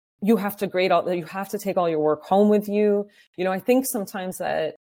 You have to take all your work home with you. I think sometimes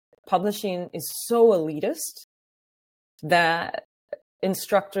that publishing is so elitist that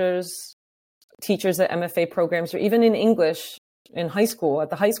instructors, teachers at MFA programs, or even in English in high school, at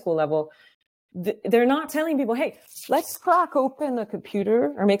the high school level, they're not telling people, hey, let's crack open a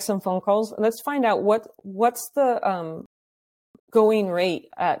computer or make some phone calls. And let's find out what's the going rate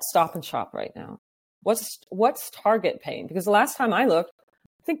at Stop and Shop right now. What's Target paying? Because the last time I looked,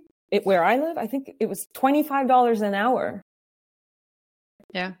 I think where I live, I think it was $25 an hour.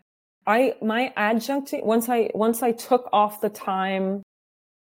 Yeah. My adjuncting, once I took off the time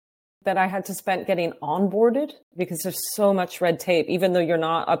that I had to spend getting onboarded, because there's so much red tape, even though you're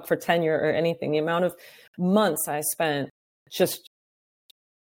not up for tenure or anything, the amount of months I spent just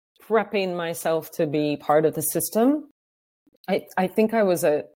prepping myself to be part of the system, I think I was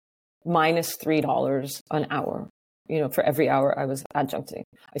at minus $3 an hour, for every hour I was adjuncting.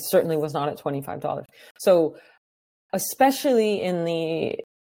 I certainly was not at $25. So especially in the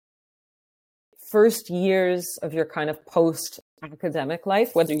first years of your kind of post-academic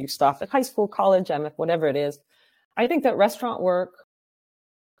life, whether you stop at high school, college, MF, whatever it is, I think that restaurant work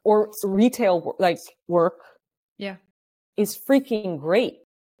or retail work is freaking great,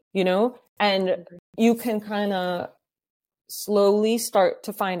 and you can kind of slowly start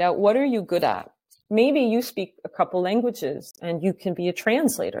to find out, what are you good at? Maybe you speak a couple languages and you can be a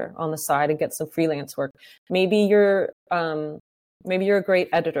translator on the side and get some freelance work. Maybe you're a great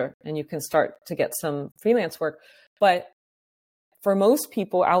editor and you can start to get some freelance work. But for most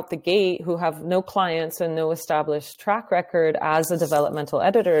people out the gate who have no clients and no established track record as a developmental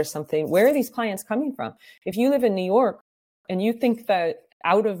editor or something, where are these clients coming from? If you live in New York and you think that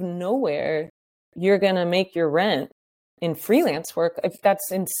out of nowhere you're going to make your rent in freelance work, that's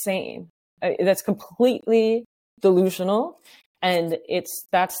insane. That's completely delusional. And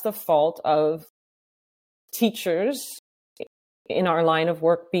that's the fault of teachers in our line of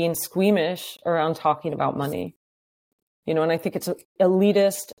work being squeamish around talking about money. And I think it's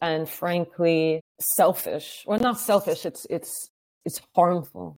elitist and frankly selfish. Well, not selfish. It's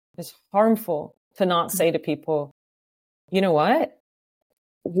harmful. It's harmful to not say to people, you know what?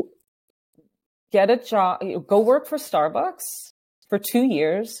 Get a job, go work for Starbucks for 2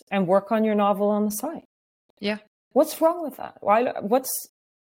 years and work on your novel on the side. Yeah. What's wrong with that?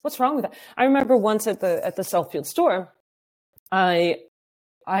 What's wrong with that? I remember once at the Southfield store, I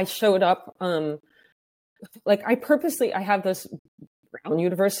showed up, I have this brown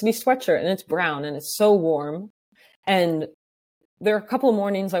university sweatshirt and it's brown and it's so warm. And there are a couple of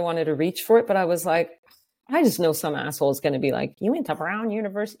mornings I wanted to reach for it, but I was like, I just know some asshole is going to be like, you went to Brown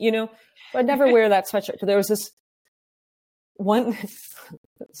University, so I'd never wear that sweatshirt. There was this one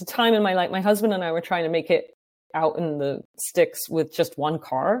time in my life, my husband and I were trying to make it out in the sticks with just one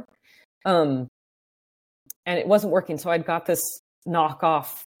car. And it wasn't working. So I'd got this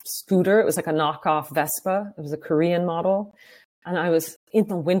knockoff scooter. It was like a knockoff Vespa. It was a Korean model. And I was in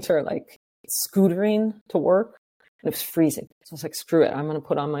the winter, like scootering to work, and it was freezing. So I was like, screw it. I'm going to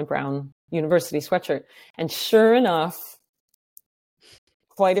put on my Brown University sweatshirt. And sure enough,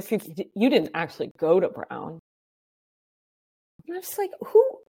 quite a few, you didn't actually go to Brown. And I was like,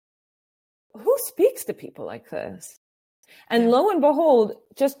 who speaks to people like this? And lo and behold,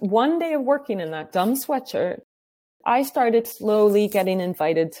 just one day of working in that dumb sweatshirt, I started slowly getting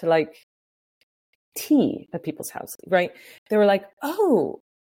invited to like tea at people's houses, right? They were like, oh,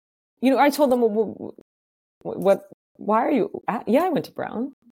 I told them, why are you yeah, I went to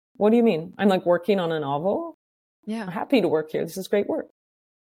Brown. What do you mean? I'm like working on a novel. Yeah. I'm happy to work here. This is great work.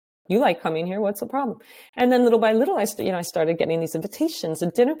 You like coming here. What's the problem? And then little by little, I started getting these invitations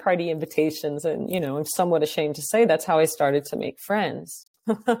and dinner party invitations. And, I'm somewhat ashamed to say that's how I started to make friends.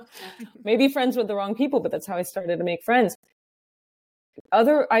 Maybe friends with the wrong people, but that's how I started to make friends.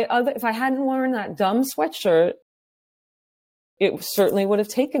 If I hadn't worn that dumb sweatshirt, it certainly would have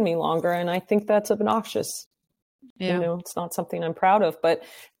taken me longer. And I think that's obnoxious. Yeah. It's not something I'm proud of, but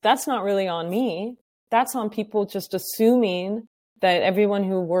that's not really on me. That's on people just assuming that everyone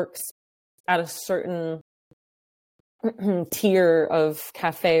who works at a certain tier of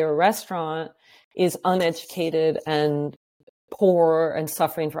cafe or restaurant is uneducated and poor and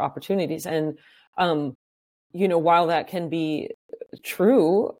suffering for opportunities. And, while that can be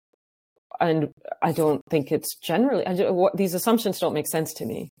true, and I don't think it's generally, these assumptions don't make sense to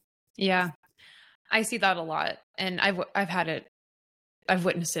me. Yeah. I see that a lot. And I've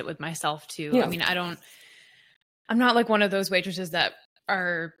witnessed it with myself too. Yeah. I mean, I'm not like one of those waitresses that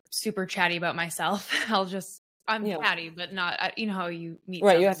are super chatty about myself. I'm chatty, but not, how you meet.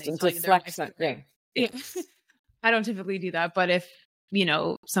 Right. You have to deflect that. Yeah. I don't typically do that. But if,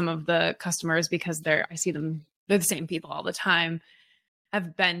 some of the customers, because I see them, they're the same people all the time,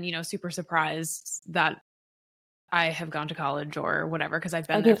 have been, super surprised that I have gone to college or whatever, because I've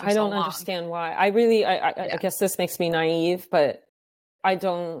been there for so long. I don't understand why. I guess this makes me naive, but I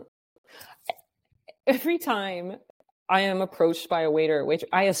don't. Every time I am approached by a waiter or waitress,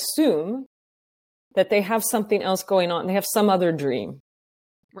 I assume that they have something else going on. They have some other dream.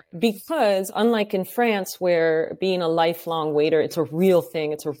 Right. Because unlike in France, where being a lifelong waiter, it's a real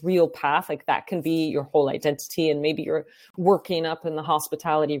thing. It's a real path. Like that can be your whole identity. And maybe you're working up in the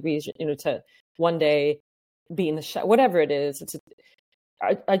hospitality region, to one day be in the chef, whatever it is.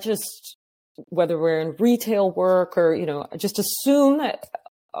 I just, whether we're in retail work or, I just assume that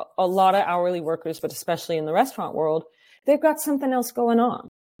a lot of hourly workers, but especially in the restaurant world, they've got something else going on.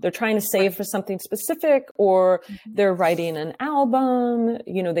 They're trying to save for something specific, or they're writing an album,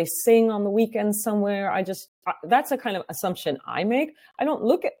 they sing on the weekend somewhere. That's a kind of assumption I make. I don't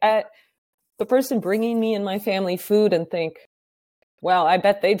look at the person bringing me and my family food and think, well, I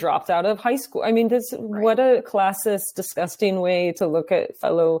bet they dropped out of high school. I mean, what a classist, disgusting way to look at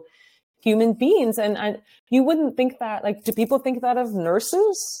fellow human beings. And you wouldn't think that, like, do people think that of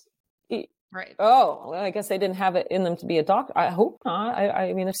nurses? Right. Oh, well, I guess they didn't have it in them to be a doctor. I hope not.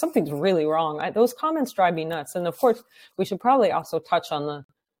 I mean, if something's really wrong, those comments drive me nuts. And of course, we should probably also touch on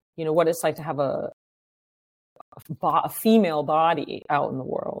what it's like to have a female body out in the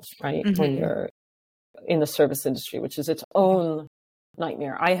world, right? Mm-hmm. When you're in the service industry, which is its own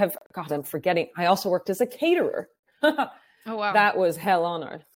nightmare. I'm forgetting. I also worked as a caterer. Oh, wow. That was hell on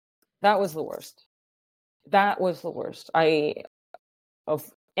earth. That was the worst. Of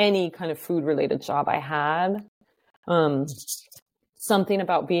any kind of food related job I had, something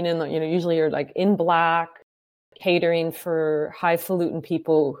about being in usually you're like in black, catering for highfalutin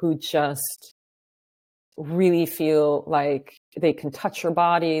people who just really feel like they can touch your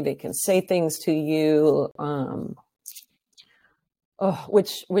body, they can say things to you,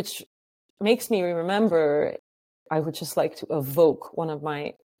 which makes me remember, I would just like to evoke one of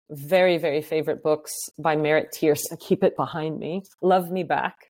my very, very favorite books by Merritt Tierce. I keep it behind me. Love Me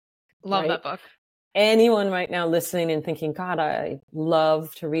Back. Love that book. Anyone right now listening and thinking, God, I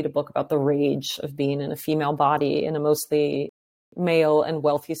love to read a book about the rage of being in a female body in a mostly male and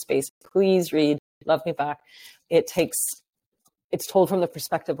wealthy space, please read Love Me Back. It's told from the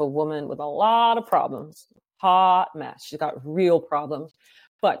perspective of a woman with a lot of problems, hot mess. She's got real problems,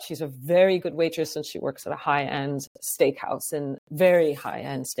 but she's a very good waitress and she works at a high-end steakhouse in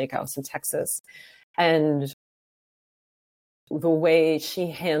Texas. And the way she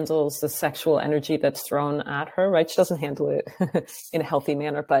handles the sexual energy that's thrown at her, right? She doesn't handle it in a healthy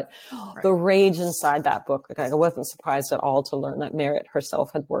manner, but the rage inside that book, I wasn't surprised at all to learn that Merritt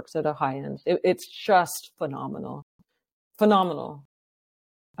herself had worked at a high end. It's just phenomenal. Phenomenal.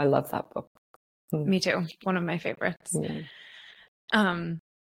 I love that book. Me too. One of my favorites. Yeah.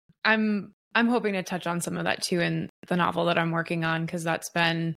 I'm hoping to touch on some of that too in the novel that I'm working on, because that's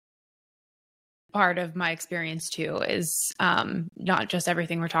been part of my experience too, is not just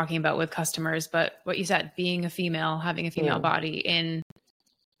everything we're talking about with customers, but what you said, being a female, having a female body in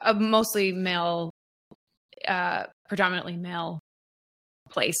a mostly male, predominantly male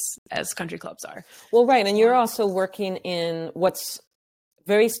place as country clubs are. Well, right. And you're also working in what's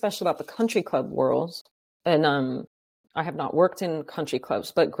very special about the country club world. And I have not worked in country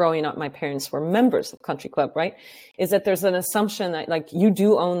clubs, but growing up, my parents were members of country club, right? Is that there's an assumption that like you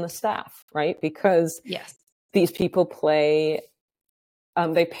do own the staff, right? Because these people play,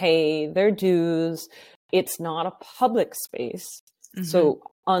 they pay their dues. It's not a public space. Mm-hmm. So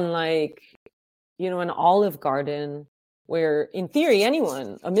unlike, an Olive Garden, where in theory,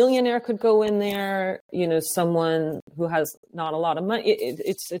 a millionaire could go in there, someone who has not a lot of money,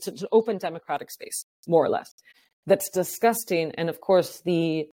 it's an open democratic space, more or less. That's disgusting. And of course,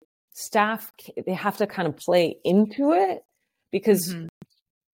 the staff, they have to kind of play into it because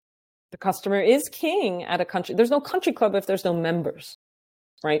the customer is king at a country. There's no country club if there's no members,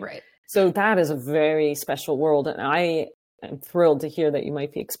 right? Right. So that is a very special world. And I am thrilled to hear that you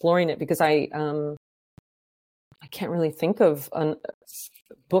might be exploring it, because I can't really think of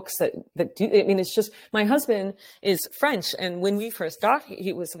books that do. I mean, it's just, my husband is French. And when we first got,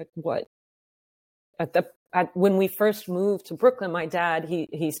 he was like, what? When we first moved to Brooklyn, my dad,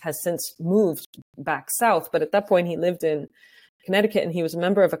 he has since moved back south, but at that point he lived in Connecticut and he was a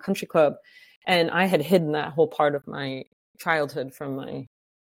member of a country club. And I had hidden that whole part of my childhood from my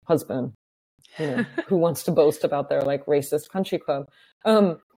husband, who wants to boast about their like racist country club.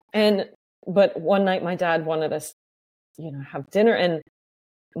 But one night my dad wanted us, have dinner, and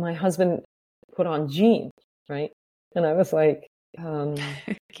my husband put on jeans, right? And I was like,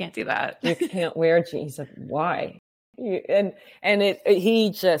 can't do that. You can't wear jeans. He's like, why?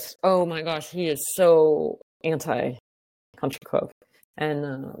 He just, oh my gosh, he is so anti country club.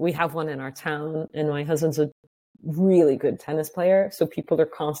 And we have one in our town, and my husband's a really good tennis player. So people are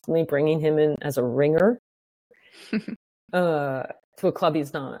constantly bringing him in as a ringer to a club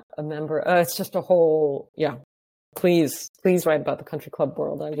he's not a member. It's just a whole, please write about the country club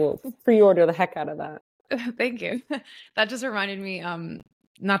world. I will pre-order the heck out of that. Thank you. That just reminded me,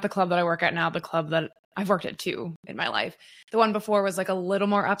 not the club that I work at now, the club that I've worked at too in my life. The one before was like a little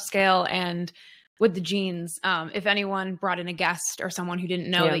more upscale, and with the jeans, if anyone brought in a guest or someone who didn't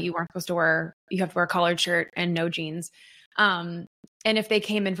know that you weren't supposed to you have to wear a collared shirt and no jeans. And if they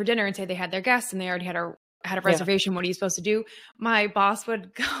came in for dinner and say they had their guests and they already had a reservation, what are you supposed to do? My boss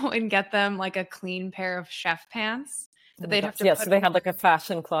would go and get them like a clean pair of chef pants that they'd have to so they had like a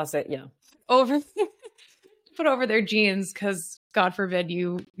fashion closet, over put over their jeans, because God forbid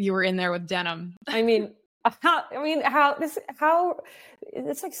you were in there with denim. I mean, it's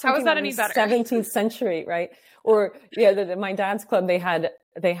like something how is that in any the better? 17th century, right? Or my dad's club, they had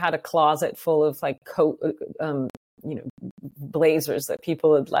a closet full of like coat, blazers that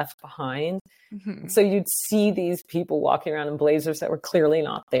people had left behind. Mm-hmm. So you'd see these people walking around in blazers that were clearly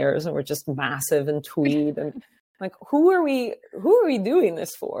not theirs and were just massive and tweed and like, who are we doing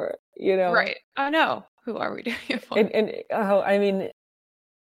this for? Right. I know. Who are we doing it for? I mean,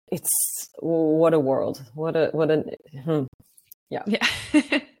 it's what a world. Yeah.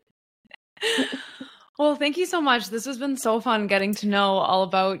 Well, thank you so much. This has been so fun getting to know all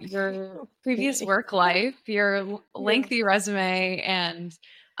about your previous work life, your lengthy resume, and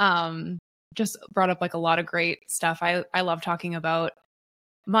just brought up like a lot of great stuff. I love talking about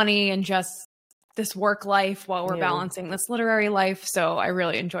money and just this work life while we're balancing this literary life. So I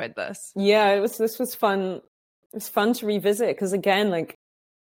really enjoyed this. Yeah, this was fun. It was fun to revisit because again, like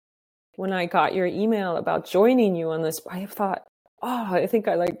when I got your email about joining you on this, I thought, I think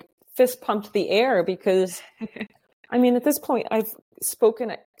I like fist pumped the air because I mean, at this point I've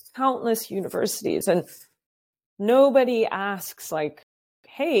spoken at countless universities and nobody asks like,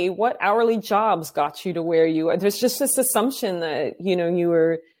 hey, what hourly jobs got you to where you are? There's just this assumption that, you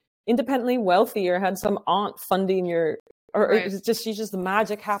were independently wealthy or had some aunt funding your, or right. It's just the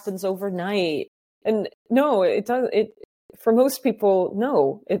magic happens overnight. And no, it does. For most people,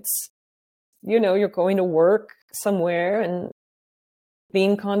 no, it's, you're going to work somewhere and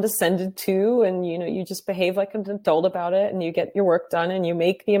being condescended to, and, you just behave like an adult about it and you get your work done and you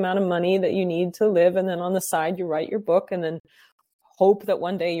make the amount of money that you need to live. And then on the side, you write your book and then hope that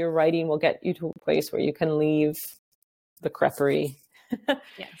one day your writing will get you to a place where you can leave the creperie.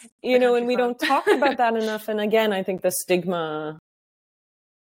 Yes, and we don't talk about that enough. And again, I think the stigma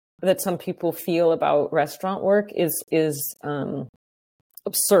that some people feel about restaurant work is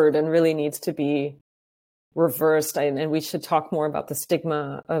absurd and really needs to be reversed. And we should talk more about the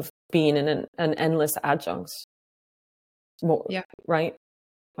stigma of being an endless adjuncts. Yeah. Right.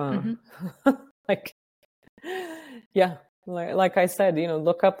 Like I said,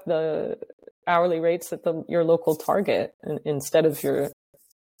 look up the hourly rates at your local Target instead of your,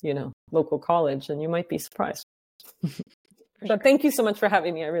 local college, and you might be surprised. But thank you so much for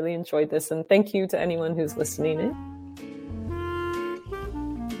having me. I really enjoyed this. And thank you to anyone who's listening in.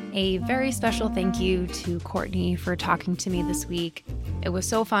 A very special thank you to Courtney for talking to me this week. It was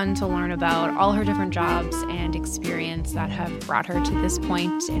so fun to learn about all her different jobs and experience that have brought her to this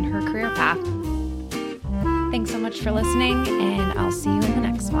point in her career path. Thanks so much for listening, and I'll see you in the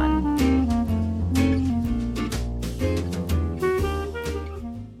next one.